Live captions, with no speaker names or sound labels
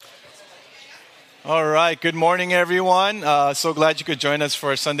All right. Good morning, everyone. So glad you could join us for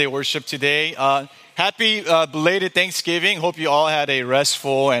our Sunday worship today. Happy belated Thanksgiving. Hope you all had a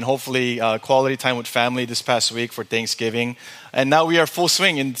restful and hopefully quality time with family this past week for Thanksgiving. And now we are full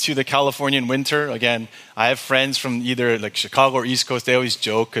swing into the Californian winter. Again, I have friends from either like Chicago or East Coast. They always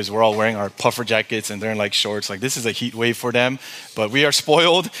joke because we're all wearing our puffer jackets and they're in like shorts. Like this is a heat wave for them. But we are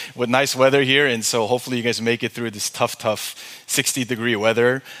spoiled with nice weather here. And so hopefully you guys make it through this tough 60-degree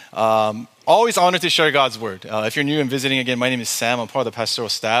weather. Always honored to share God's word. If you're new and visiting again, my name is Sam. I'm part of the pastoral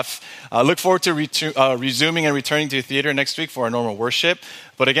staff. Look forward to resuming and returning to the theater next week for our normal worship.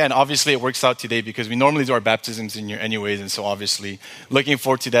 But again, obviously it works out today because we normally do our baptisms in here anyways. And so obviously looking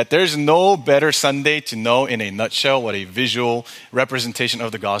forward to that. There's no better Sunday to know in a nutshell what a visual representation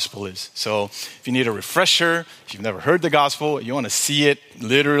of the gospel is. So if you need a refresher, if you've never heard the gospel, you want to see it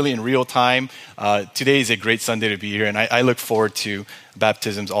literally in real time, today is a great Sunday to be here. And I look forward to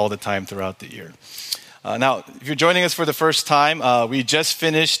baptisms all the time throughout the year. Now, if you're joining us for the first time, we just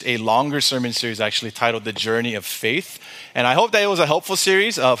finished a longer sermon series actually titled The Journey of Faith. And I hope that it was a helpful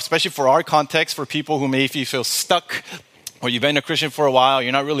series, especially for our context, for people who maybe feel stuck or you've been a Christian for a while,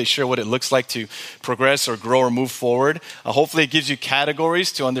 you're not really sure what it looks like to progress or grow or move forward. Hopefully it gives you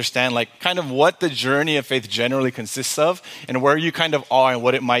categories to understand like kind of what the journey of faith generally consists of and where you kind of are and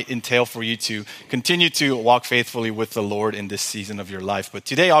what it might entail for you to continue to walk faithfully with the Lord in this season of your life. But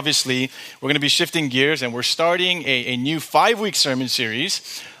today, obviously, we're going to be shifting gears and we're starting a new 5-week sermon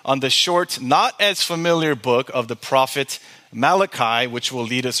series on the short, not as familiar book of the prophet Malachi, which will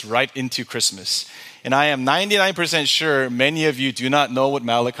lead us right into Christmas. And I am 99% sure many of you do not know what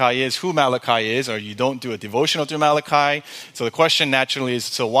Malachi is, who Malachi is, or you don't do a devotional to Malachi. So the question naturally is,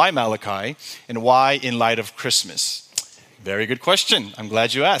 so why Malachi and why in light of Christmas? Very good question. I'm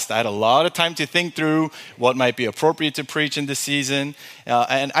glad you asked. I had a lot of time to think through what might be appropriate to preach in this season.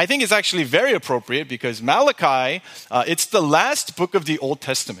 And I think it's actually very appropriate because Malachi, it's the last book of the Old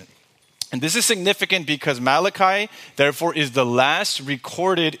Testament. And this is significant because Malachi, therefore, is the last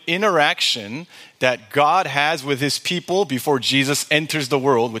recorded interaction that God has with his people before Jesus enters the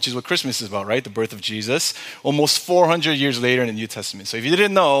world, which is what Christmas is about, right? The birth of Jesus, almost 400 years later in the New Testament. So if you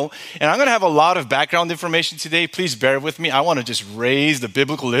didn't know, and I'm going to have a lot of background information today, please bear with me. I want to just raise the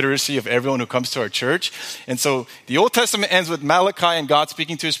biblical literacy of everyone who comes to our church. And so the Old Testament ends with Malachi and God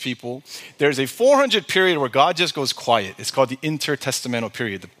speaking to his people. There's a 400 period where God just goes quiet. It's called the intertestamental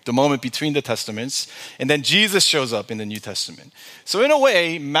period, the moment between the testaments. And then Jesus shows up in the New Testament. So in a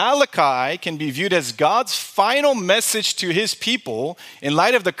way, Malachi can be viewed as God's final message to his people in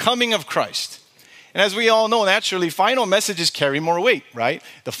light of the coming of Christ. And as we all know, naturally, final messages carry more weight, right?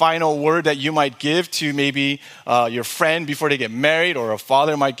 The final word that you might give to maybe your friend before they get married, or a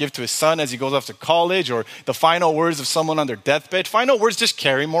father might give to his son as he goes off to college, or the final words of someone on their deathbed. Final words just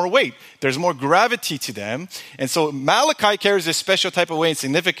carry more weight. There's more gravity to them. And so Malachi carries this special type of weight and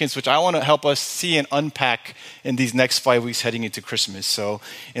significance, which I want to help us see and unpack in these next 5 weeks heading into Christmas. So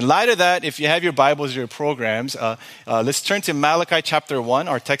in light of that, if you have your Bibles or your programs, let's turn to Malachi chapter 1.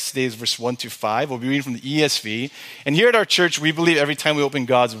 Our text today is verse 1 to 5. We'll be reading from the ESV. And here at our church, we believe every time we open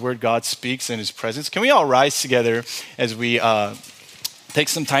God's word, God speaks in his presence. Can we all rise together as we take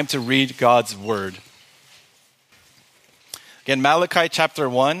some time to read God's word? Again, Malachi chapter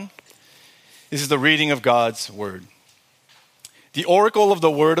 1. This is the reading of God's word. The oracle of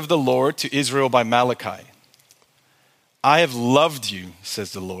the word of the Lord to Israel by Malachi. I have loved you,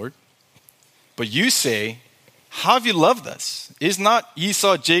 says the Lord. But you say, how have you loved us? Is not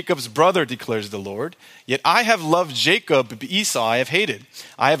Esau Jacob's brother, declares the Lord? Yet I have loved Jacob, but Esau I have hated.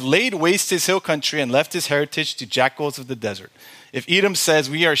 I have laid waste his hill country and left his heritage to jackals of the desert. If Edom says,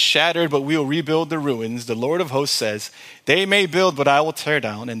 we are shattered, but we will rebuild the ruins, the Lord of hosts says, they may build, but I will tear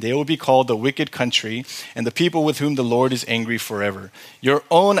down, and they will be called the wicked country, and the people with whom the Lord is angry forever. Your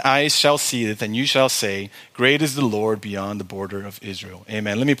own eyes shall see it, and you shall say, great is the Lord beyond the border of Israel.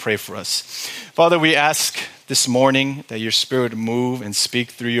 Amen. Let me pray for us. Father, we ask this morning that your Spirit move and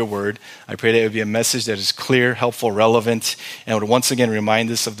speak through your word. I pray that it would be a message that is clear, helpful, relevant, and would once again remind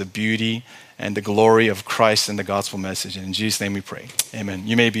us of the beauty and the glory of Christ and the gospel message. And in Jesus' name we pray. Amen.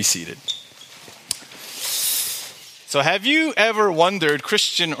 You may be seated. So have you ever wondered,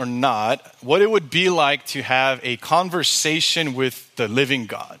 Christian or not, what it would be like to have a conversation with the living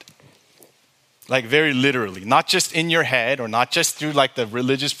God? Like very literally, not just in your head or not just through like the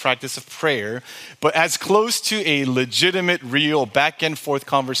religious practice of prayer, but as close to a legitimate, real back and forth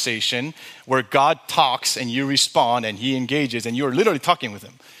conversation where God talks and you respond and he engages and you're literally talking with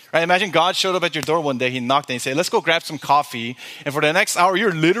him. Right? Imagine God showed up at your door one day, he knocked and he said, let's go grab some coffee. And for the next hour,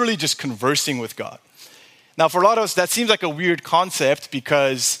 you're literally just conversing with God. Now, for a lot of us, that seems like a weird concept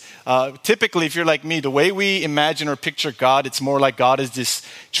because typically, if you're like me, the way we imagine or picture God, it's more like God is this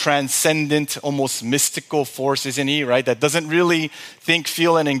transcendent, almost mystical force, isn't he, right? That doesn't really think,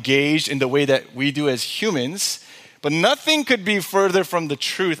 feel, and engage in the way that we do as humans. But nothing could be further from the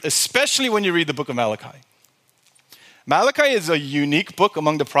truth, especially when you read the book of Malachi. Malachi is a unique book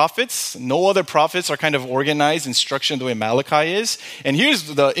among the prophets. No other prophets are kind of organized and structured the way Malachi is. And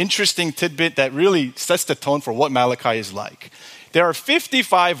here's the interesting tidbit that really sets the tone for what Malachi is like. There are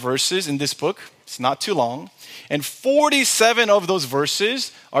 55 verses in this book. It's not too long. And 47 of those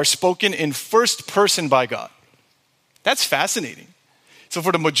verses are spoken in first person by God. That's fascinating. So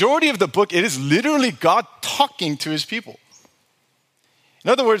for the majority of the book, it is literally God talking to his people. In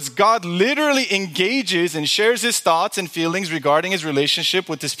other words, God literally engages and shares his thoughts and feelings regarding his relationship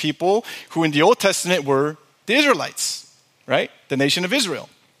with his people who in the Old Testament were the Israelites, right? The nation of Israel.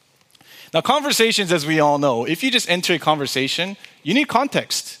 Now, conversations, as we all know, if you just enter a conversation, you need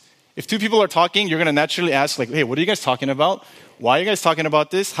context. If two people are talking, you're going to naturally ask, like, hey, what are you guys talking about? Why are you guys talking about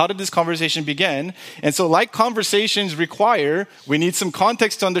this? How did this conversation begin? And so like conversations require, we need some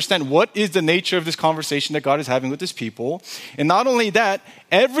context to understand what is the nature of this conversation that God is having with his people. And not only that,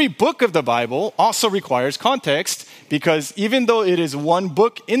 every book of the Bible also requires context because even though it is one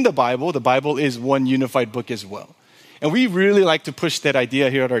book in the Bible is one unified book as well. And we really like to push that idea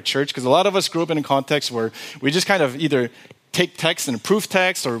here at our church because a lot of us grew up in a context where we just kind of either take text and proof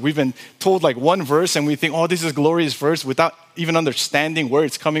text, or we've been told like one verse and we think, oh, this is a glorious verse without even understanding where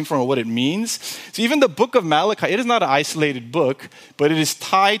it's coming from or what it means. So even the book of Malachi, it is not an isolated book, but it is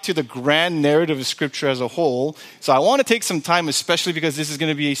tied to the grand narrative of Scripture as a whole. So I want to take some time, especially because this is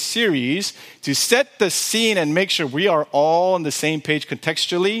going to be a series, to set the scene and make sure we are all on the same page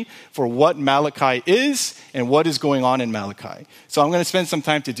contextually for what Malachi is and what is going on in Malachi. So I'm going to spend some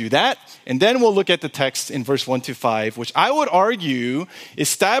time to do that, and then we'll look at the text in verse 1 to 5, which I would argue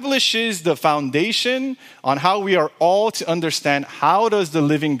establishes the foundation on how we are all to understand how does the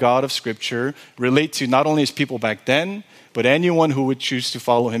living God of Scripture relate to not only his people back then, but anyone who would choose to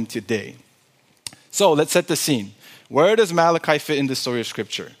follow him today. So let's set the scene. Where does Malachi fit in the story of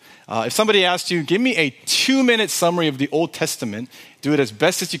Scripture? If somebody asked you, give me a 2-minute summary of the Old Testament, do it as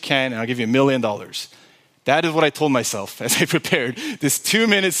best as you can, and I'll give you $1 million. That is what I told myself as I prepared this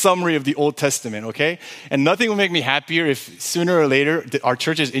 2-minute summary of the Old Testament, okay? And nothing will make me happier if sooner or later our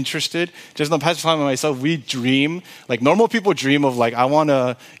church is interested. Just the Pastor Tom and myself, we dream, like normal people dream of like, I want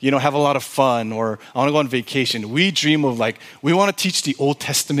to, have a lot of fun, or I want to go on vacation. We dream of like, we want to teach the Old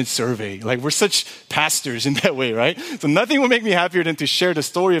Testament survey. Like we're such pastors in that way, right? So nothing will make me happier than to share the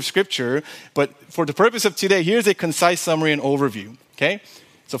story of Scripture. But for the purpose of today, here's a concise summary and overview, okay?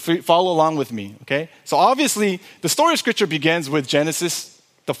 So follow along with me, okay? So obviously, the story of Scripture begins with Genesis,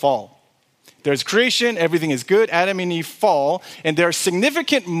 the fall. There's creation, everything is good, Adam and Eve fall, and there are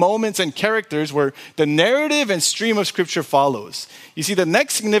significant moments and characters where the narrative and stream of Scripture follows. You see, the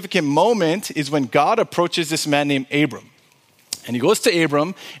next significant moment is when God approaches this man named Abram. And he goes to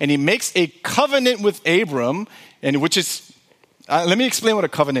Abram, and he makes a covenant with Abram, and which is... let me explain what a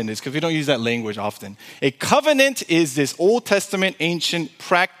covenant is, because we don't use that language often. A covenant is this Old Testament ancient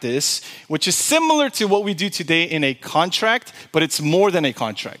practice, which is similar to what we do today in a contract, but it's more than a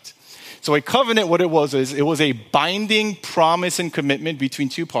contract. So a covenant, what it was is it was a binding promise and commitment between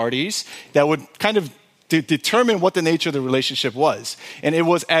two parties that would kind of determine what the nature of the relationship was. And it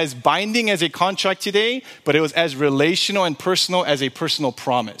was as binding as a contract today, but it was as relational and personal as a personal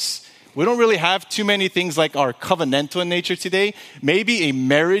promise. We don't really have too many things like our covenantal in nature today. Maybe a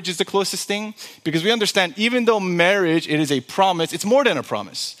marriage is the closest thing, because we understand even though marriage, it is a promise, it's more than a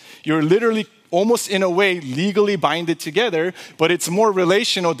promise. You're literally almost in a way legally binded together, but it's more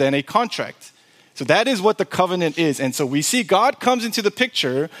relational than a contract. So that is what the covenant is. And so we see God comes into the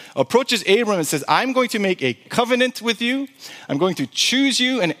picture, approaches Abram and says, I'm going to make a covenant with you. I'm going to choose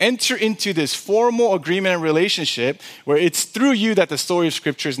you and enter into this formal agreement and relationship where it's through you that the story of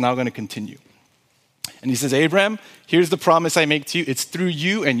Scripture is now going to continue. And he says, Abram, here's the promise I make to you. It's through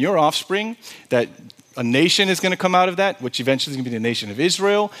you and your offspring that a nation is going to come out of that, which eventually is going to be the nation of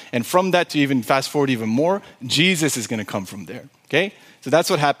Israel. And from that, to even fast forward even more, Jesus is going to come from there. Okay? So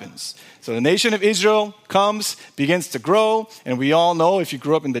that's what happens. So the nation of Israel comes, begins to grow, and we all know, if you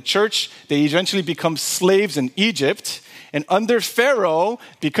grew up in the church, they eventually become slaves in Egypt. And under Pharaoh,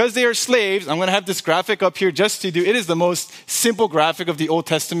 because they are slaves, I'm going to have this graphic up here just to do, it is the most simple graphic of the Old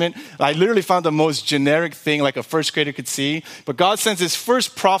Testament. I literally found the most generic thing like a first grader could see. But God sends his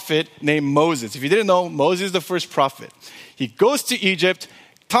first prophet named Moses. If you didn't know, Moses is the first prophet. He goes to Egypt,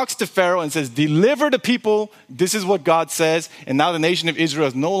 talks to Pharaoh and says, deliver the people. This is what God says. And now the nation of Israel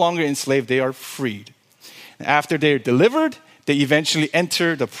is no longer enslaved. They are freed. After they're delivered, they eventually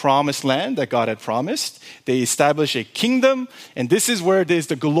enter the promised land that God had promised. They establish a kingdom, and this is where there's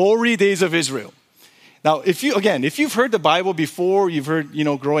the glory days of Israel. Now, if you've heard the Bible before, you've heard,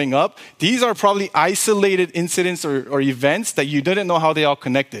 growing up, these are probably isolated incidents or events that you didn't know how they all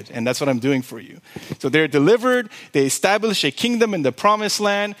connected. And that's what I'm doing for you. So they're delivered, they establish a kingdom in the promised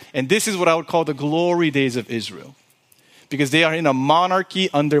land, and this is what I would call the glory days of Israel. Because they are in a monarchy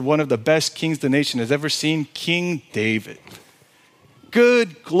under one of the best kings the nation has ever seen, King David.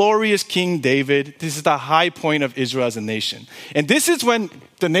 Good, glorious King David. This is the high point of Israel as a nation. And this is when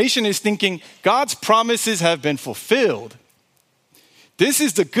the nation is thinking, God's promises have been fulfilled. This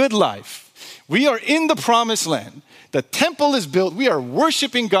is the good life. We are in the promised land. The temple is built. We are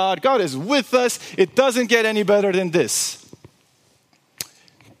worshiping God. God is with us. It doesn't get any better than this.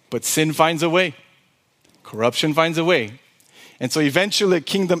 But sin finds a way. Corruption finds a way. And so eventually the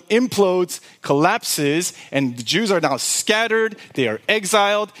kingdom implodes, collapses, and the Jews are now scattered. They are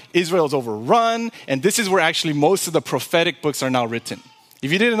exiled. Israel is overrun. And this is where actually most of the prophetic books are now written.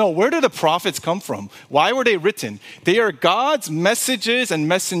 If you didn't know, where did the prophets come from? Why were they written? They are God's messages and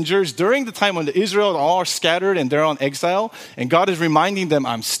messengers during the time when the Israel are scattered and they're on exile. And God is reminding them,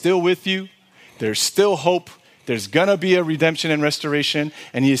 I'm still with you. There's still hope. There's going to be a redemption and restoration.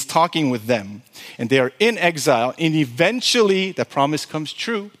 And he is talking with them. And they are in exile. And eventually, the promise comes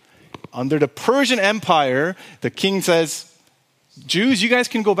true. Under the Persian Empire, the king says, Jews, you guys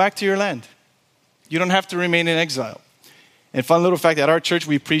can go back to your land. You don't have to remain in exile. And fun little fact, at our church,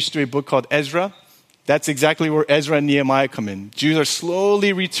 we preach through a book called Ezra. That's exactly where Ezra and Nehemiah come in. Jews are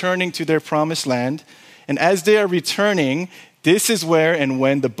slowly returning to their promised land. And as they are returning, this is where and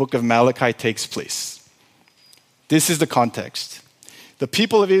when the book of Malachi takes place. This is the context. The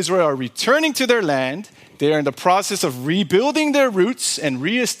people of Israel are returning to their land. They are in the process of rebuilding their roots and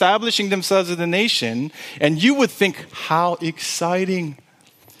reestablishing themselves as a nation. And you would think, how exciting.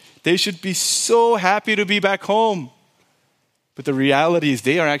 They should be so happy to be back home. But the reality is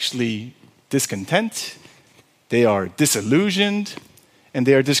they are actually discontent, they are disillusioned, and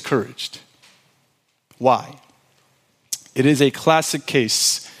they are discouraged. Why? It is a classic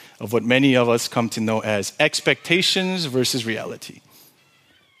case of what many of us come to know as expectations versus reality.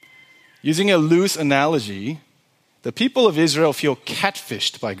 Using a loose analogy, the people of Israel feel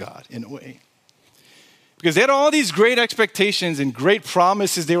catfished by God in a way. Because they had all these great expectations and great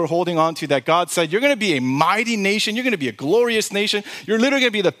promises they were holding on to that God said, you're going to be a mighty nation. You're going to be a glorious nation. You're literally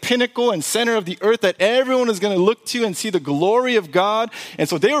going to be the pinnacle and center of the earth that everyone is going to look to and see the glory of God. And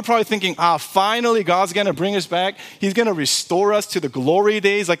so they were probably thinking, finally God's going to bring us back. He's going to restore us to the glory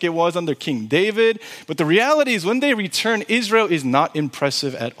days like it was under King David. But the reality is when they return, Israel is not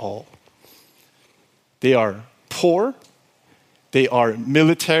impressive at all. They are poor. They are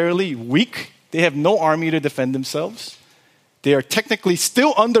militarily weak. They have no army to defend themselves. They are technically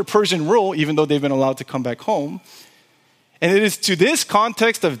still under Persian rule, even though they've been allowed to come back home. And it is to this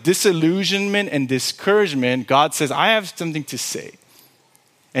context of disillusionment and discouragement, God says, I have something to say.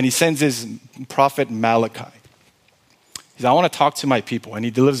 And he sends his prophet Malachi. He says, I want to talk to my people. And he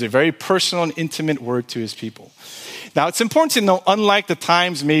delivers a very personal and intimate word to his people. Now, it's important to know, unlike the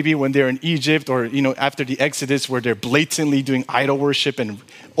times maybe when they're in Egypt or, after the Exodus where they're blatantly doing idol worship and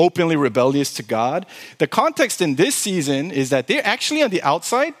openly rebellious to God, the context in this season is that they're actually on the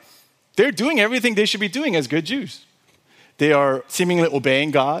outside, they're doing everything they should be doing as good Jews. They are seemingly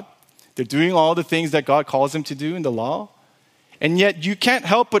obeying God. They're doing all the things that God calls them to do in the law. And yet you can't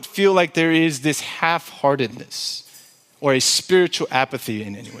help but feel like there is this half-heartedness or a spiritual apathy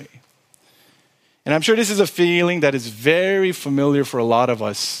in any way. And I'm sure this is a feeling that is very familiar for a lot of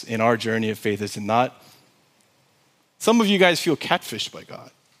us in our journey of faith, is it not? Some of you guys feel catfished by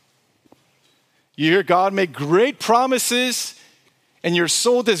God. You hear God make great promises, and you're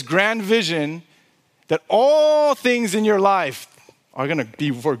sold this grand vision that all things in your life are going to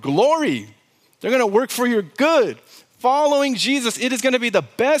be for glory. They're going to work for your good. Following Jesus, it is going to be the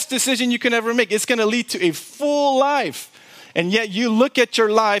best decision you can ever make. It's going to lead to a full life. And yet you look at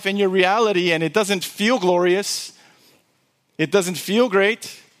your life and your reality and it doesn't feel glorious. It doesn't feel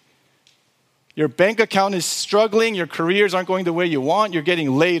great. Your bank account is struggling. Your careers aren't going the way you want. You're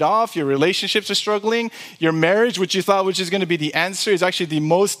getting laid off. Your relationships are struggling. Your marriage, which you thought which is going to be the answer, is actually the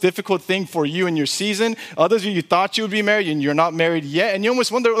most difficult thing for you in your season. Others of you thought you would be married and you're not married yet. And you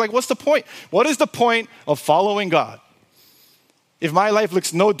almost wonder, what's the point? What is the point of following God if my life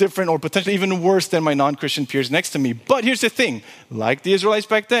looks no different or potentially even worse than my non-Christian peers next to me? But here's the thing. Like the Israelites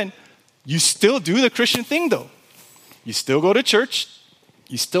back then, you still do the Christian thing though. You still go to church.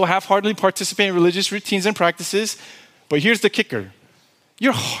 You still half-heartedly participate in religious routines and practices. But here's the kicker.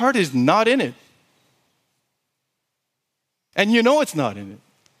 Your heart is not in it. And you know it's not in it.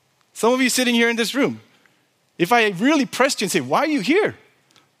 Some of you sitting here in this room, if I really pressed you and say, why are you here?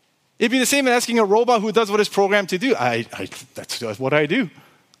 It'd be the same as asking a robot who does what it's programmed to do. That's what I do.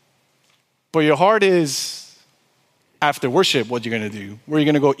 But your heart is, after worship, what you're going to do, where you're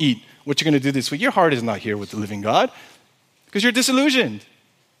going to go eat, what you're going to do this week. Your heart is not here with the living God because you're disillusioned.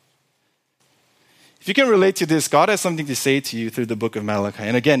 If you can relate to this, God has something to say to you through the book of Malachi.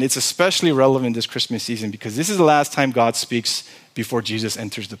 And again, it's especially relevant this Christmas season because this is the last time God speaks before Jesus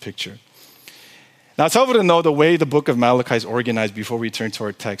enters the picture. Now, it's helpful to know the way the book of Malachi is organized before we turn to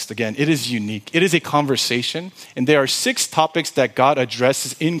our text. Again, it is unique. It is a conversation, and there are 6 topics that God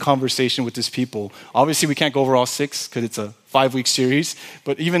addresses in conversation with his people. Obviously, we can't go over all 6 because it's a 5-week series,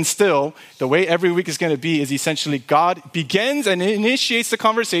 but even still, the way every week is going to be is essentially God begins and initiates the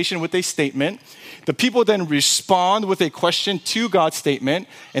conversation with a statement. The people then respond with a question to God's statement,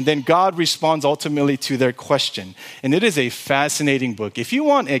 and then God responds ultimately to their question. And it is a fascinating book. If you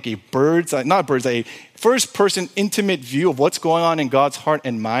want like a first-person intimate view of what's going on in God's heart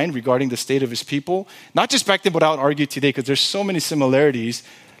and mind regarding the state of his people, not just back then, but I would argue today, because there's so many similarities,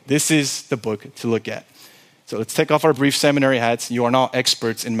 this is the book to look at. So let's take off our brief seminary hats. You are now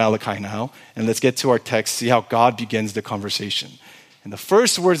experts in Malachi now, and let's get to our text, see how God begins the conversation. And the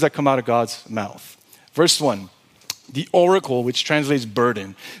first words that come out of God's mouth. Verse 1, the oracle, which translates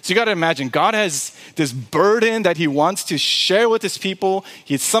burden. So you got to imagine, God has this burden that he wants to share with his people.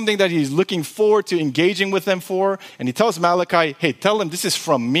 It's something that he's looking forward to engaging with them for. And he tells Malachi, hey, tell them this is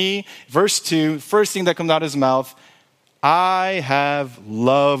from me. Verse 2, first thing that comes out of his mouth, I have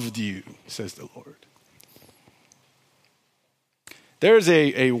loved you, says the Lord. There's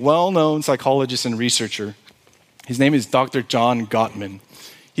a well-known psychologist and researcher. His name is Dr. John Gottman.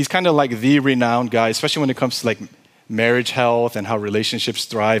 He's kind of like the renowned guy, especially when it comes to like marriage health and how relationships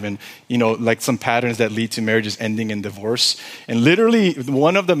thrive and, like some patterns that lead to marriages ending in divorce. And literally,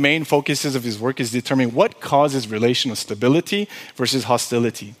 one of the main focuses of his work is determining what causes relational stability versus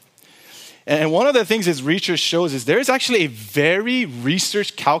hostility. And one of the things his research shows is there is actually a very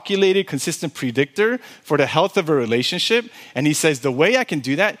research-calculated, consistent predictor for the health of a relationship. And he says, the way I can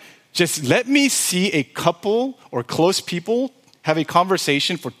do that, just let me see a couple or close people have a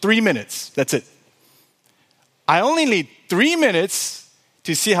conversation for 3 minutes. That's it. I only need 3 minutes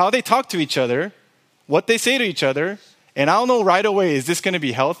to see how they talk to each other, what they say to each other, and I'll know right away, is this going to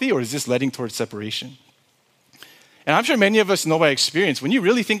be healthy or is this leading towards separation? And I'm sure many of us know by experience, when you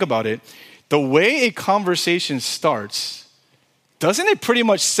really think about it, the way a conversation starts, doesn't it pretty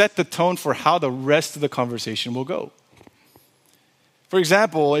much set the tone for how the rest of the conversation will go? For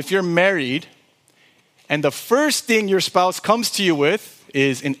example, if you're married, and the first thing your spouse comes to you with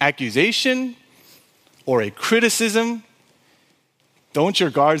is an accusation or a criticism, don't your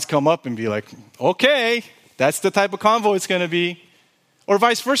guards come up and be like, okay, that's the type of convo it's going to be. Or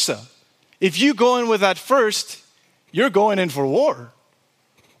vice versa. If you go in with that first, you're going in for war.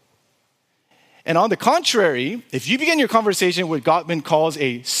 And on the contrary, if you begin your conversation with what Gottman calls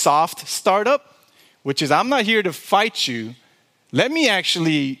a soft startup, which is I'm not here to fight you, let me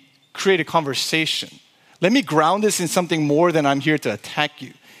actually create a conversation. Let me ground this in something more than I'm here to attack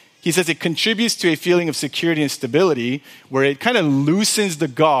you. He says it contributes to a feeling of security and stability where it kind of loosens the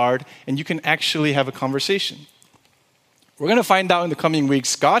guard and you can actually have a conversation. We're going to find out in the coming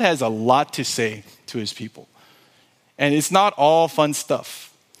weeks, God has a lot to say to his people. And it's not all fun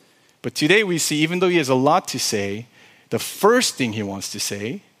stuff. But today we see, even though he has a lot to say, the first thing he wants to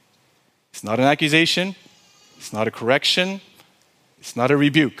say, it's not an accusation, it's not a correction, it's not a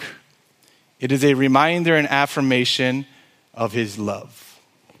rebuke. It is a reminder and affirmation of his love.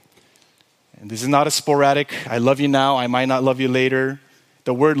 And this is not a sporadic, I love you now, I might not love you later.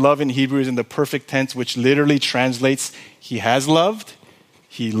 The word love in Hebrew is in the perfect tense, which literally translates, he has loved,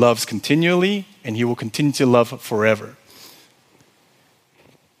 he loves continually, and he will continue to love forever.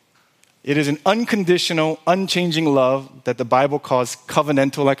 It is an unconditional, unchanging love that the Bible calls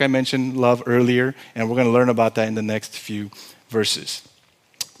covenantal, like I mentioned love earlier, and we're going to learn about that in the next few verses.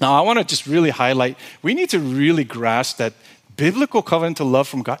 Now, I want to just really highlight, we need to really grasp that biblical covenantal love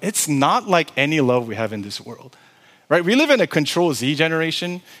from God, it's not like any love we have in this world, right? We live in a Control-Z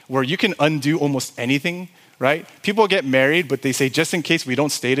generation where you can undo almost anything, right? People get married, but they say, just in case we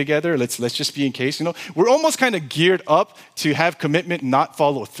don't stay together, let's just be in case, We're almost kind of geared up to have commitment not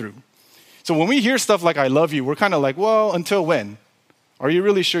follow through. So when we hear stuff like, I love you, we're kind of like, well, until when? Are you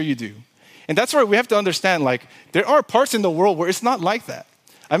really sure you do? And that's where we have to understand, there are parts in the world where it's not like that.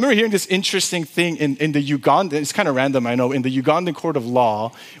 I remember hearing this interesting thing in the Ugandan, it's kind of random, I know, in the Ugandan court of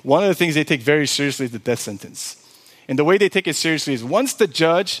law, one of the things they take very seriously is the death sentence. And the way they take it seriously is once the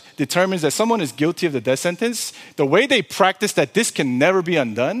judge determines that someone is guilty of the death sentence, the way they practice that this can never be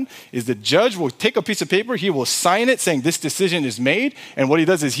undone is the judge will take a piece of paper, he will sign it saying this decision is made, and what he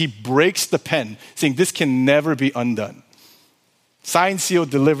does is he breaks the pen saying this can never be undone. Signed, sealed,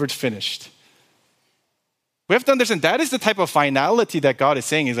 delivered, finished. We have to understand that is the type of finality that God is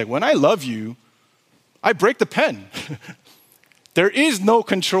saying. He's like, when I love you, I break the pen. There is no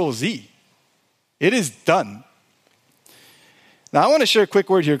control Z. It is done. Now, I want to share a quick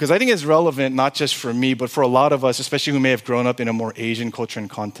word here because I think it's relevant not just for me, but for a lot of us, especially who may have grown up in a more Asian culture and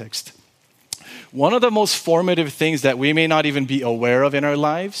context. One of the most formative things that we may not even be aware of in our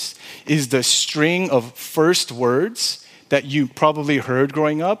lives is the string of first words that you probably heard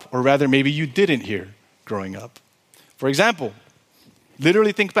growing up, or rather maybe you didn't hear growing up. For example,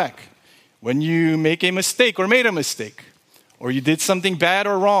 literally think back. When you make a mistake or made a mistake, or you did something bad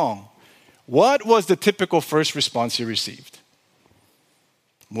or wrong, what was the typical first response you received?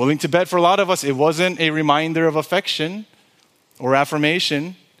 I'm willing to bet for a lot of us, it wasn't a reminder of affection or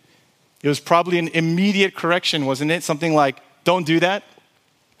affirmation. It was probably an immediate correction, wasn't it? Something like, don't do that.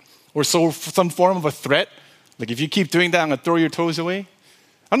 Or some form of a threat. Like, if you keep doing that, I'm going to throw your toys away.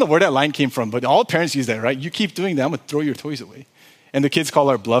 I don't know where that line came from, but all parents use that, right? You keep doing that, I'm going to throw your toys away. And the kids call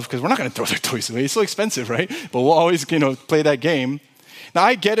our bluff because we're not going to throw their toys away. It's so expensive, right? But we'll always, play that game. Now,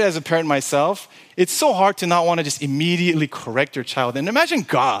 I get it as a parent myself. It's so hard to not want to just immediately correct your child. And imagine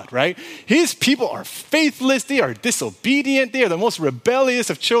God, right? His people are faithless. They are disobedient. They are the most rebellious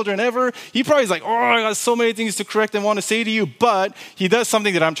of children ever. He probably is like, oh, I got so many things to correct and want to say to you. But he does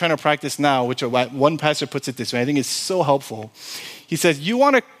something that I'm trying to practice now, which one pastor puts it this way. I think it's so helpful. He says, you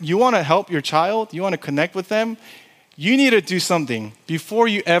want to help your child? You want to connect with them? You need to do something. Before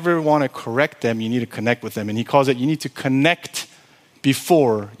you ever want to correct them, you need to connect with them. And he calls it, you need to connect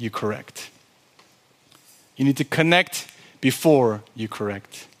before you correct. You need to connect before you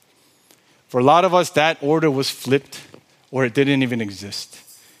correct. For a lot of us, that order was flipped or it didn't even exist.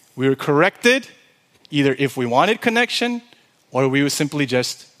 We were corrected either if we wanted connection or we were simply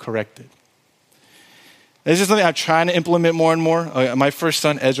just corrected. This is something I'm trying to implement more and more. My first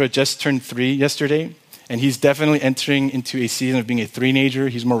son, Ezra, just turned 3 yesterday. And he's definitely entering into a season of being a teenager.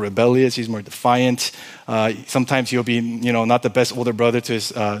 He's more rebellious. He's more defiant. Sometimes he'll be, not the best older brother to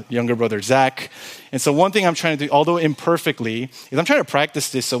his younger brother, Zach. And so one thing I'm trying to do, although imperfectly, is I'm trying to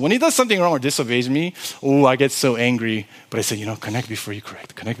practice this. So when he does something wrong or disobeys me, I get so angry. But I say, connect before you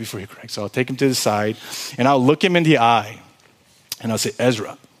correct. Connect before you correct. So I'll take him to the side, and I'll look him in the eye, and I'll say,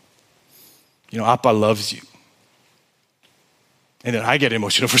 Ezra, Appa loves you. And then I get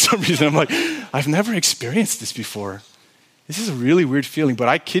emotional for some reason. I'm like, I've never experienced this before. This is a really weird feeling, but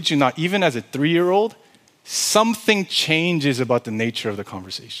I kid you not, even as a 3-year-old, something changes about the nature of the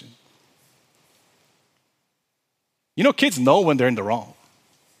conversation. Kids know when they're in the wrong.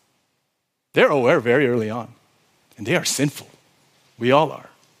 They're aware very early on, and they are sinful. We all are.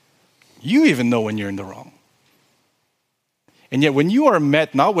 You even know when you're in the wrong. And yet when you are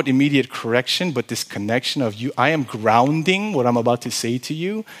met not with immediate correction, but this connection of I am grounding what I'm about to say to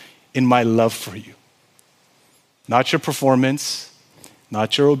you in my love for you. Not your performance,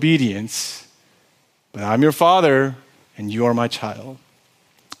 not your obedience, but I'm your father and you are my child.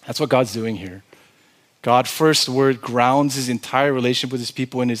 That's what God's doing here. God, first word, grounds his entire relationship with his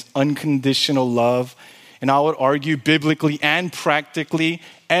people in his unconditional love. And I would argue biblically and practically,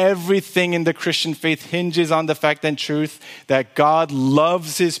 everything in the Christian faith hinges on the fact and truth that God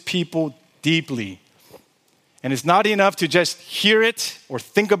loves his people deeply. And it's not enough to just hear it or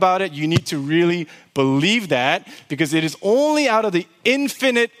think about it. You need to really believe that, because it is only out of the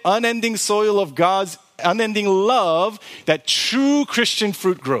infinite, unending soil of God's unending love that true Christian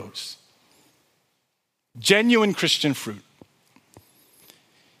fruit grows. Genuine Christian fruit.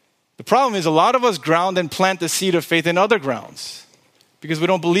 The problem is a lot of us ground and plant the seed of faith in other grounds because we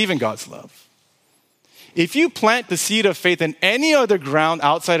don't believe in God's love. If you plant the seed of faith in any other ground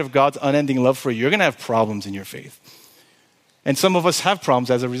outside of God's unending love for you, you're going to have problems in your faith. And some of us have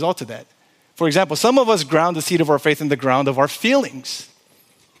problems as a result of that. For example, some of us ground the seed of our faith in the ground of our feelings.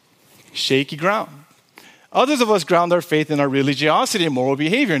 Shaky ground. Others of us ground our faith in our religiosity and moral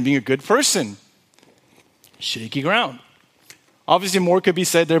behavior and being a good person. Shaky ground. Obviously, more could be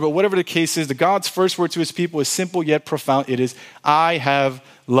said there, but whatever the case is, the God's first word to his people is simple yet profound. It is, I have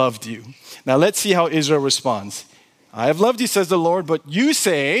loved you. Now, let's see how Israel responds. I have loved you, says the Lord, but you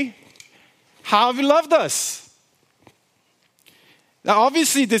say, how have you loved us? Now,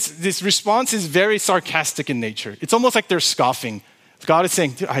 obviously, this response is very sarcastic in nature. It's almost like they're scoffing. God is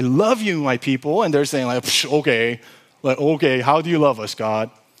saying, I love you, my people. And they're saying, okay, how do you love us, God?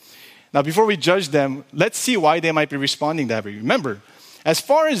 Now, before we judge them, let's see why they might be responding that way. Remember, as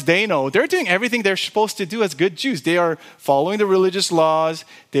far as they know, they're doing everything they're supposed to do as good Jews. They are following the religious laws.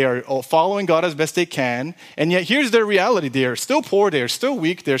 They are following God as best they can. And yet here's their reality. They are still poor. They are still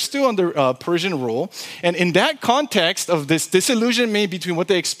weak. They're still under Persian rule. And in that context of this disillusionment between what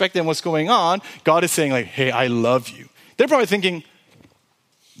they expect and what's going on, God is saying like, hey, I love you. They're probably thinking,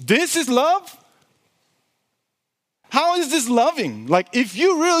 this is love? How is this loving? Like, if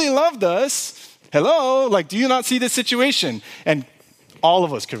you really loved us, hello, like, do you not see this situation? And all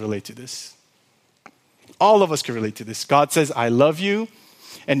of us can relate to this. All of us can relate to this. God says, I love you.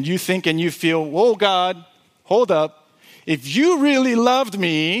 And you think and you feel, whoa, God, hold up. If you really loved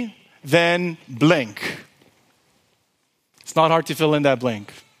me, then blank. It's not hard to fill in that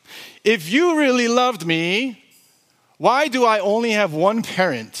blank. If you really loved me, why do I only have one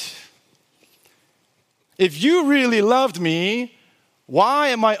parent? If you really loved me, why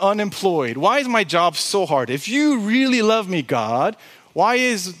am I unemployed? Why is my job so hard? If you really love me, God, why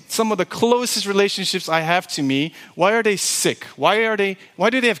is some of the closest relationships I have to me, why are they sick? Why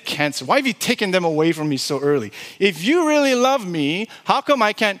do they have cancer? Why have you taken them away from me so early? If you really love me, how come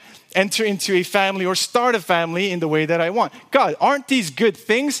I can't enter into a family or start a family in the way that I want? God, aren't these good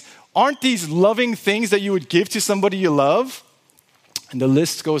things? Aren't these loving things that you would give to somebody you love? And the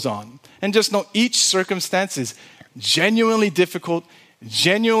list goes on. And just know each circumstance is genuinely difficult,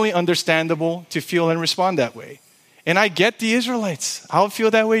 genuinely understandable to feel and respond that way. And I get the Israelites. I would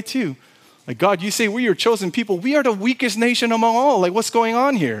feel that way too. Like, God, you say we're your chosen people. We are the weakest nation among all. Like, what's going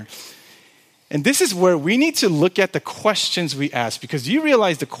on here? And this is where we need to look at the questions we ask, because you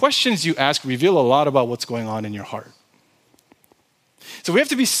realize the questions you ask reveal a lot about what's going on in your heart. So we have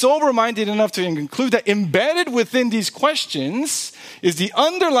to be sober-minded enough to conclude that embedded within these questions is the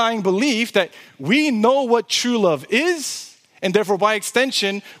underlying belief that we know what true love is, and therefore, by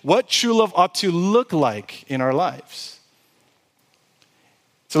extension, what true love ought to look like in our lives.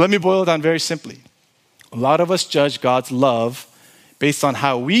 So let me boil it down very simply. A lot of us judge God's love based on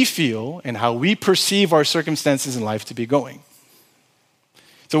how we feel and how we perceive our circumstances in life to be going.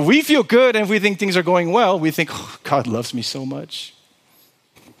 So we feel good, and if we think things are going well, we think, oh, God loves me so much.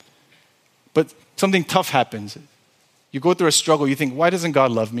 But something tough happens. You go through a struggle, you think, why doesn't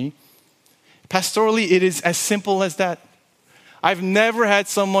God love me? Pastorally, it is as simple as that. I've never had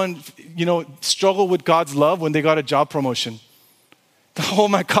someone, struggle with God's love when they got a job promotion. Oh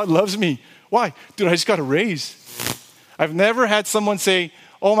my God loves me. Why? Dude, I just got a raise. I've never had someone say,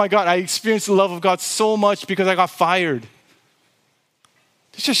 oh my God, I experienced the love of God so much because I got fired.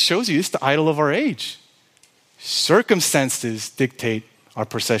 This just shows you, it's the idol of our age. Circumstances dictate our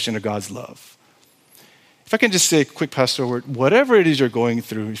perception of God's love. If I can just say a quick pastoral word, whatever it is you're going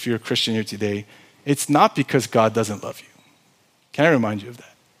through, if you're a Christian here today, it's not because God doesn't love you. Can I remind you of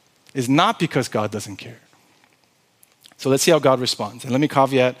that? It's not because God doesn't care. So let's see how God responds. And let me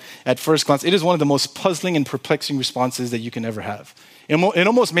caveat, at first glance, it is one of the most puzzling and perplexing responses that you can ever have. It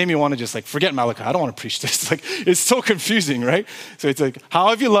almost made me want to just forget Malachi. I don't want to preach this. It's so confusing, right? So it's like, how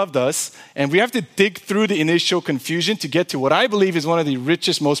have you loved us? And we have to dig through the initial confusion to get to what I believe is one of the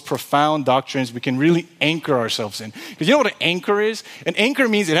richest, most profound doctrines we can really anchor ourselves in. Because you know what an anchor is? An anchor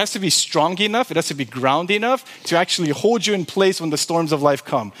means it has to be strong enough, it has to be grounded enough to actually hold you in place when the storms of life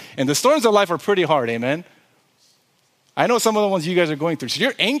come. And the storms of life are pretty hard, amen? I know some of the ones you guys are going through. So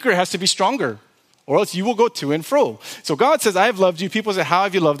your anchor has to be stronger, or else you will go to and fro. So God says, I have loved you. People say, how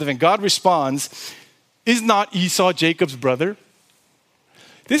have you loved them? And God responds, is not Esau Jacob's brother?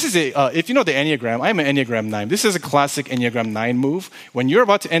 This is if you know the Enneagram, I'm an Enneagram 9. This is a classic Enneagram 9 move. When you're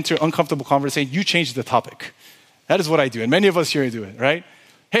about to enter uncomfortable conversation, you change the topic. That is what I do. And many of us here do it, right?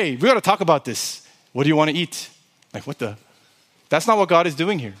 Hey, we got to talk about this. What do you want to eat? That's not what God is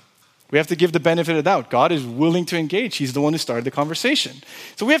doing here. We have to give the benefit of the doubt. God is willing to engage. He's the one who started the conversation.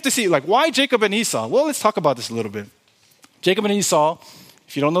 So we have to see, why Jacob and Esau? Well, let's talk about this a little bit. Jacob and Esau,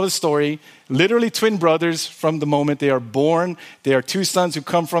 if you don't know the story, literally twin brothers from the moment they are born. They are two sons who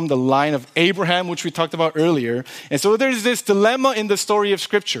come from the line of Abraham, which we talked about earlier. And so there's this dilemma in the story of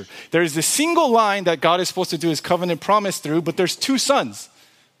Scripture. There is this single line that God is supposed to do his covenant promise through, but there's two sons.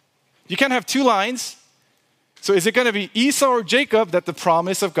 You can't have two lines. So is it going to be Esau or Jacob that the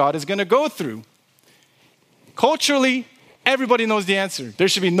promise of God is going to go through? Culturally, everybody knows the answer. There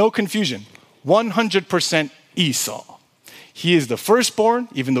should be no confusion. 100% Esau. He is the firstborn,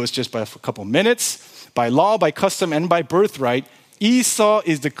 even though it's just by a couple minutes. By law, by custom, and by birthright, Esau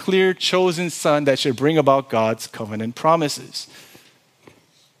is the clear chosen son that should bring about God's covenant promises.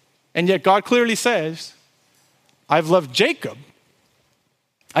 And yet God clearly says, I've loved Jacob.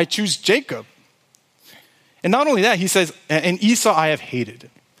 I choose Jacob. And not only that, he says, and Esau I have hated.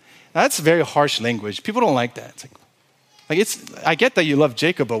 That's very harsh language. People don't like that. I get that you love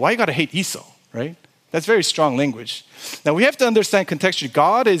Jacob, but why you got to hate Esau, right? That's very strong language. Now, we have to understand contextually,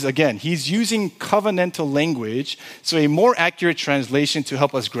 God is, again, he's using covenantal language. So a more accurate translation to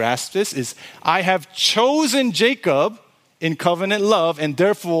help us grasp this is, I have chosen Jacob in covenant love, and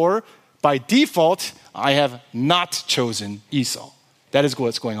therefore, by default, I have not chosen Esau. That is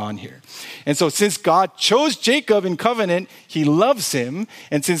what's going on here. And so since God chose Jacob in covenant, he loves him.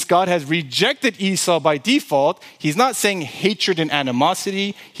 And since God has rejected Esau by default, he's not saying hatred and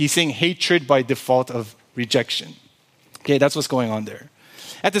animosity. He's saying hatred by default of rejection. Okay, that's what's going on there.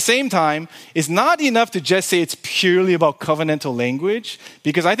 At the same time, it's not enough to just say it's purely about covenantal language,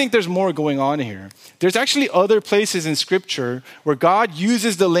 because I think there's more going on here. There's actually other places in Scripture where God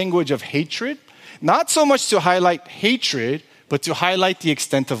uses the language of hatred, not so much to highlight hatred, but to highlight the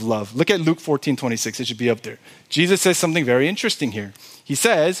extent of love. Look at Luke 14:26. It should be up there. Jesus says something very interesting here. He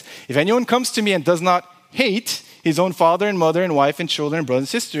says, if anyone comes to me and does not hate his own father and mother and wife and children and brothers and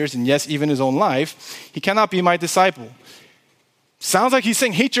sisters, and yes, even his own life, he cannot be my disciple. Sounds like he's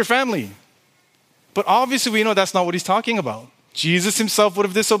saying hate your family. But obviously we know that's not what he's talking about. Jesus himself would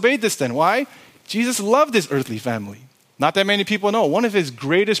have disobeyed this then. Why? Jesus loved his earthly family. Not that many people know. One of his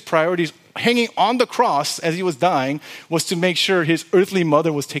greatest priorities hanging on the cross as he was dying was to make sure his earthly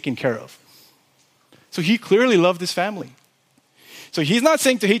mother was taken care of. So he clearly loved his family. So he's not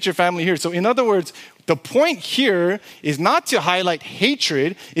saying to hate your family here. So in other words, the point here is not to highlight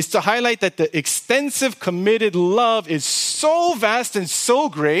hatred, it's to highlight that the extensive committed love is so vast and so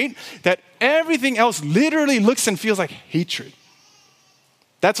great that everything else literally looks and feels like hatred.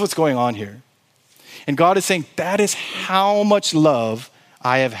 That's what's going on here. And God is saying, that is how much love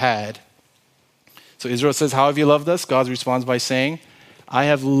I have had. So Israel says, how have you loved us? God responds by saying, I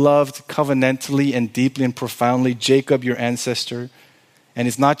have loved covenantally and deeply and profoundly Jacob, your ancestor. And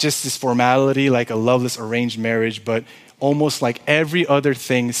it's not just this formality like a loveless arranged marriage, but almost like every other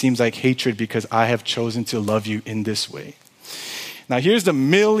thing seems like hatred because I have chosen to love you in this way. Now here's the $1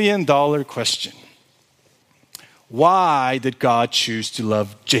 million question. Why did God choose to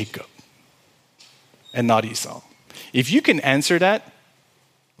love Jacob and not Esau? If you can answer that,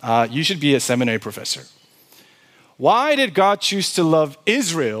 you should be a seminary professor. Why did God choose to love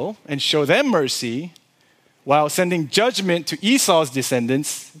Israel and show them mercy while sending judgment to Esau's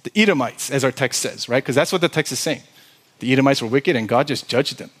descendants, the Edomites, as our text says, right? Because that's what the text is saying. The Edomites were wicked and God just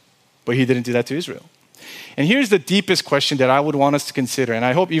judged them. But he didn't do that to Israel. And here's the deepest question that I would want us to consider, and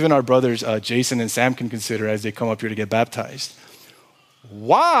I hope even our brothers Jason and Sam can consider as they come up here to get baptized.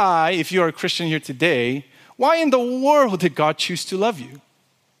 Why, if you are a Christian here today, why in the world did God choose to love you?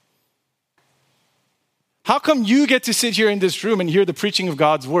 How come you get to sit here in this room and hear the preaching of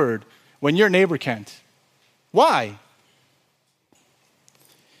God's word when your neighbor can't? Why?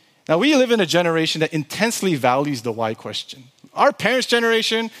 Now, we live in a generation that intensely values the why question. Our parents'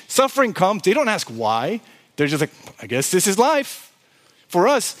 generation, suffering comes, they don't ask why. They're just like, I guess this is life. For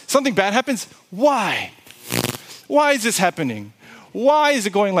us, something bad happens, why? Why is this happening? Why is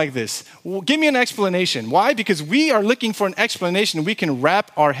it going like this? Well, give me an explanation. Why? Because we are looking for an explanation we can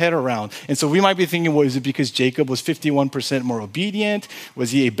wrap our head around. And so we might be thinking, well, is it because Jacob was 51% more obedient?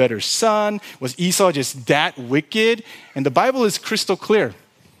 Was he a better son? Was Esau just that wicked? And the Bible is crystal clear.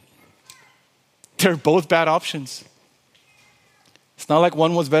 They're both bad options. It's not like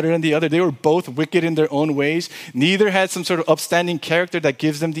one was better than the other. They were both wicked in their own ways. Neither had some sort of upstanding character that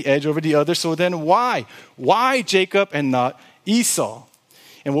gives them the edge over the other. So then why? Why Jacob and not Esau?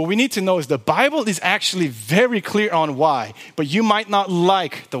 And what we need to know is the Bible is actually very clear on why, but you might not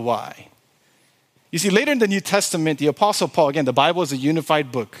like the why. You see, later in the New Testament, the Apostle Paul, again, the Bible is a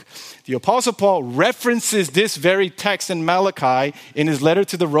unified book. The Apostle Paul references this very text in Malachi in his letter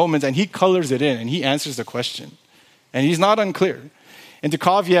to the Romans, and he colors it in, and he answers the question. And he's not unclear. And to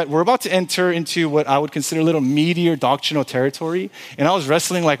caveat, we're about to enter into what I would consider a little meatier doctrinal territory. And I was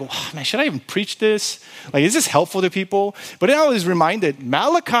wrestling like, man, should I even preach this? Like, is this helpful to people? But then I was reminded,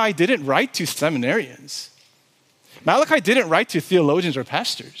 Malachi didn't write to seminarians. Malachi didn't write to theologians or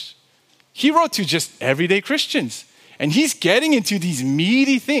pastors. He wrote to just everyday Christians. And he's getting into these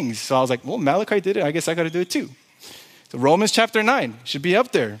meaty things. So I was like, well, Malachi did it. I guess I got to do it too. So Romans chapter 9 should be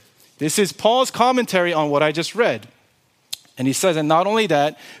up there. This is Paul's commentary on what I just read. And he says, and not only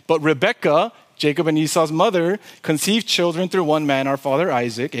that, but Rebekah, Jacob and Esau's mother, conceived children through one man, our father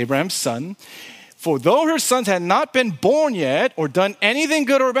Isaac, Abraham's son. For though her sons had not been born yet or done anything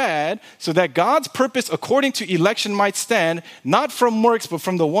good or bad, so that God's purpose according to election might stand, not from works, but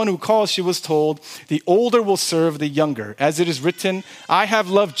from the one who calls, she was told, the older will serve the younger. As it is written, I have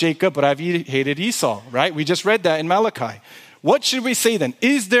loved Jacob, but I've hated Esau, right? We just read that in Malachi. What should we say then?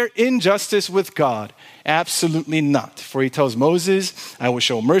 Is there injustice with God? Absolutely not. For he tells Moses, I will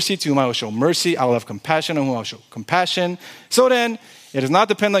show mercy to whom I will show mercy. I will have compassion on whom I will show compassion. So then, it does not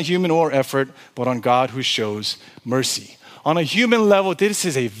depend on human or effort, but on God who shows mercy. On a human level, this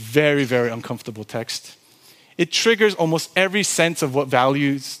is a very, very uncomfortable text. It triggers almost every sense of what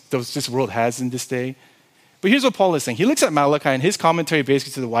values this world has in this day. But here's what Paul is saying. He looks at Malachi, and his commentary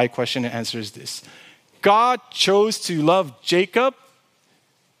basically to the why question and answers this. God chose to love Jacob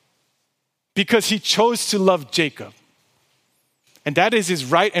because he chose to love Jacob. And that is his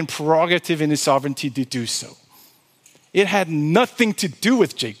right and prerogative in his sovereignty to do so. It had nothing to do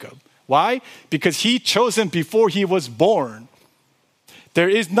with Jacob. Why? Because he chose him before he was born. There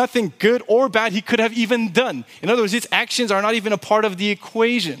is nothing good or bad he could have even done. In other words, his actions are not even a part of the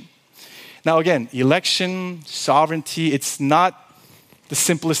equation. Now again, election, sovereignty, it's not the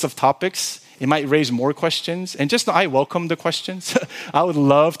simplest of topics. It might raise more questions. And just know I welcome the questions. I would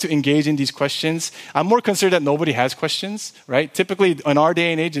love to engage in these questions. I'm more concerned that nobody has questions, right? Typically in our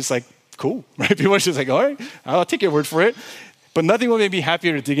day and age, it's like, cool, right? People are just like, all right, I'll take your word for it. But nothing will make me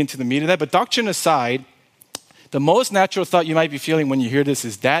happier to dig into the meat of that. But doctrine aside, the most natural thought you might be feeling when you hear this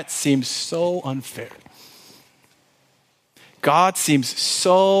is that seems so unfair. God seems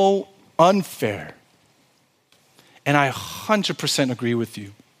so unfair. And I 100% agree with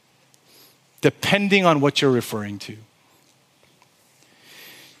you, depending on what you're referring to.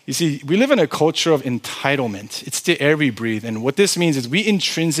 You see, we live in a culture of entitlement. It's the air we breathe. And what this means is we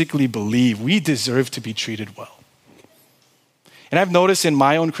intrinsically believe we deserve to be treated well. And I've noticed in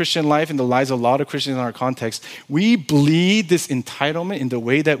my own Christian life, in the lives of a lot of Christians in our context, we bleed this entitlement in the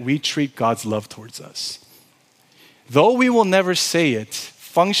way that we treat God's love towards us. Though we will never say it,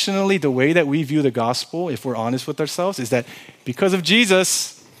 functionally, the way that we view the gospel, if we're honest with ourselves, is that because of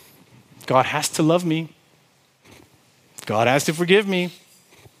Jesus, God has to love me. God has to forgive me.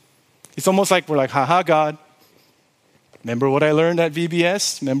 It's almost like we're like, haha, God. Remember what I learned at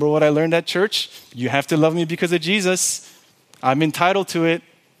VBS? Remember what I learned at church? You have to love me because of Jesus. I'm entitled to it.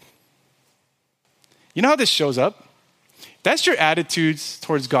 You know how this shows up? That's your attitudes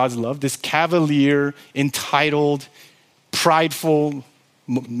towards God's love, this cavalier, entitled, prideful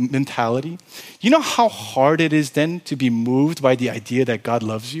mentality. You know how hard it is then to be moved by the idea that God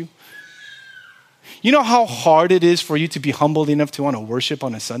loves you? You know how hard it is for you to be humbled enough to want to worship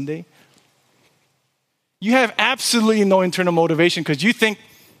on a Sunday? You have absolutely no internal motivation because you think,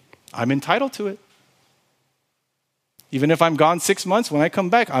 I'm entitled to it. Even if I'm gone 6 months, when I come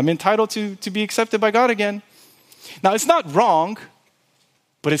back, I'm entitled to be accepted by God again. Now, it's not wrong,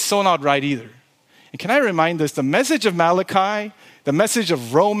 but it's so not right either. And can I remind us, the message of Malachi, the message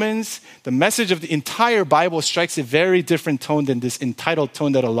of Romans, the message of the entire Bible strikes a very different tone than this entitled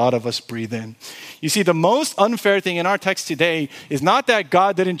tone that a lot of us breathe in. You see, the most unfair thing in our text today is not that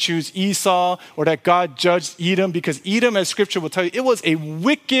God didn't choose Esau or that God judged Edom, because Edom, as scripture will tell you, it was a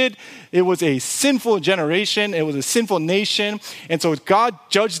wicked, it was a sinful generation, it was a sinful nation, and so God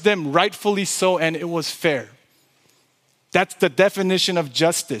judged them rightfully so, and it was fair. That's the definition of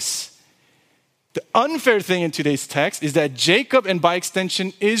justice. The unfair thing in today's text is that Jacob, and by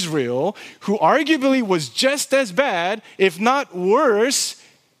extension Israel, who arguably was just as bad, if not worse,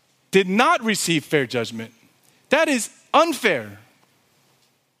 did not receive fair judgment. That is unfair.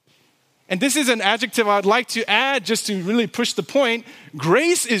 And this is an adjective I'd like to add just to really push the point.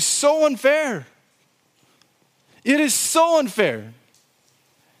 Grace is so unfair. It is so unfair.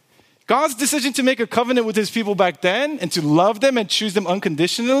 God's decision to make a covenant with his people back then and to love them and choose them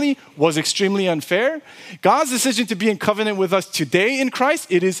unconditionally was extremely unfair. God's decision to be in covenant with us today in Christ,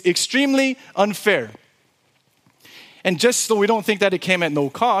 it is extremely unfair. And just so we don't think that it came at no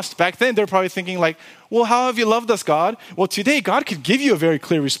cost, back then they're probably thinking like, well, how have you loved us, God? Well, today God could give you a very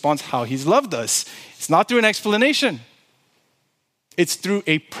clear response how he's loved us. It's not through an explanation. It's through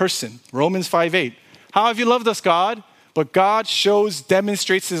a person. Romans 5:8. How have you loved us, God? But God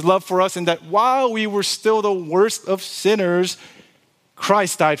demonstrates his love for us in that while we were still the worst of sinners,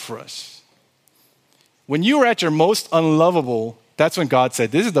 Christ died for us. When you were at your most unlovable, that's when God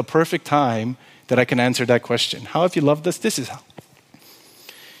said, this is the perfect time that I can answer that question. How have you loved us? This is how.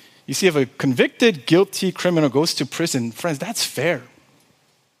 You see, if a convicted, guilty criminal goes to prison, friends, that's fair.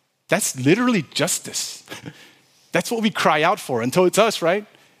 That's literally justice. That's what we cry out for until it's us, right?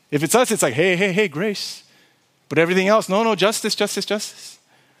 If it's us, it's like, hey, grace. But everything else, no, justice.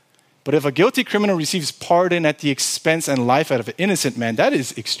 But if a guilty criminal receives pardon at the expense and life out of an innocent man, that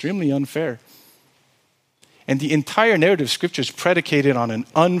is extremely unfair. And the entire narrative of Scripture is predicated on an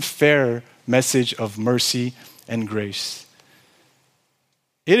unfair message of mercy and grace.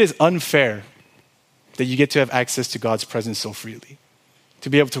 It is unfair that you get to have access to God's presence so freely, to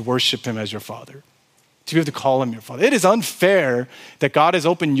be able to worship him as your Father, to be able to call him your Father. It is unfair that God has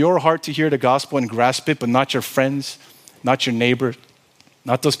opened your heart to hear the gospel and grasp it, but not your friends, not your neighbor,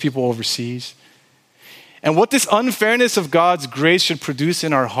 not those people overseas. And what this unfairness of God's grace should produce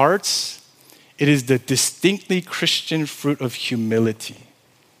in our hearts, it is the distinctly Christian fruit of humility.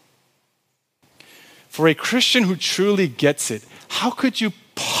 For a Christian who truly gets it, how could you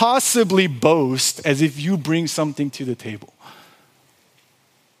possibly boast as if you bring something to the table?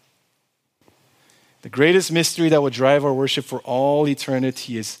 The greatest mystery that will drive our worship for all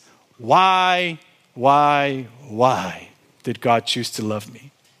eternity is why did God choose to love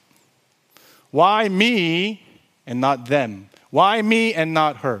me? Why me and not them? Why me and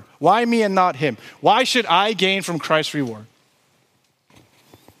not her? Why me and not him? Why should I gain from Christ's reward?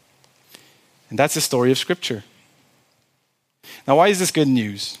 And that's the story of Scripture. Now, why is this good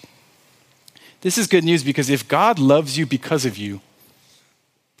news? This is good news because if God loves you because of you,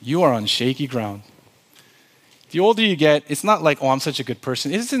 you are on shaky ground. The older you get, it's not like, oh, I'm such a good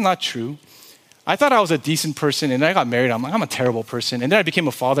person. Isn't it not true? I thought I was a decent person, and then I got married. I'm like, I'm a terrible person. And then I became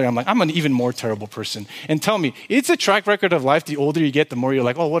a father. I'm like, I'm an even more terrible person. And tell me, it's a track record of life. The older you get, the more you're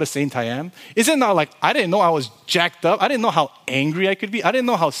like, oh, what a saint I am. Is it not like, I didn't know I was jacked up. I didn't know how angry I could be. I didn't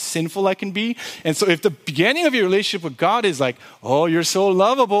know how sinful I can be. And so if the beginning of your relationship with God is like, oh, you're so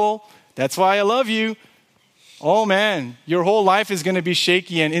lovable, that's why I love you. Oh man, your whole life is going to be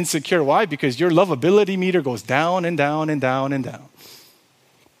shaky and insecure. Why? Because your lovability meter goes down and down and down and down.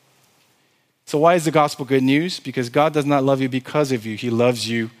 So why is the gospel good news? Because God does not love you because of you. He loves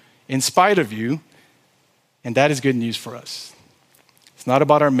you in spite of you. And that is good news for us. It's not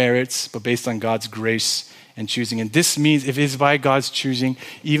about our merits, but based on God's grace and choosing. And this means if it is by God's choosing,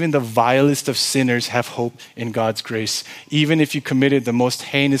 even the vilest of sinners have hope in God's grace. Even if you committed the most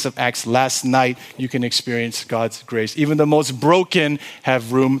heinous of acts last night, you can experience God's grace. Even the most broken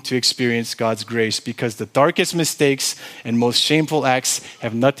have room to experience God's grace because the darkest mistakes and most shameful acts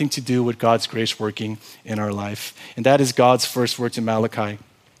have nothing to do with God's grace working in our life. And that is God's first word to Malachi.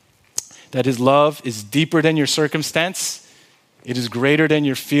 That his love is deeper than your circumstance. It is greater than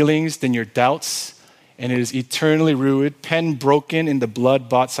your feelings, than your doubts. And it is eternally rooted, pen broken in the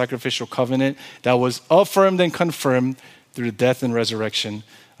blood-bought sacrificial covenant that was affirmed and confirmed through the death and resurrection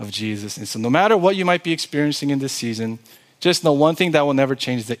of Jesus. And so no matter what you might be experiencing in this season, just know one thing that will never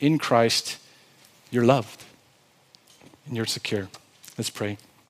change, that in Christ, you're loved and you're secure. Let's pray.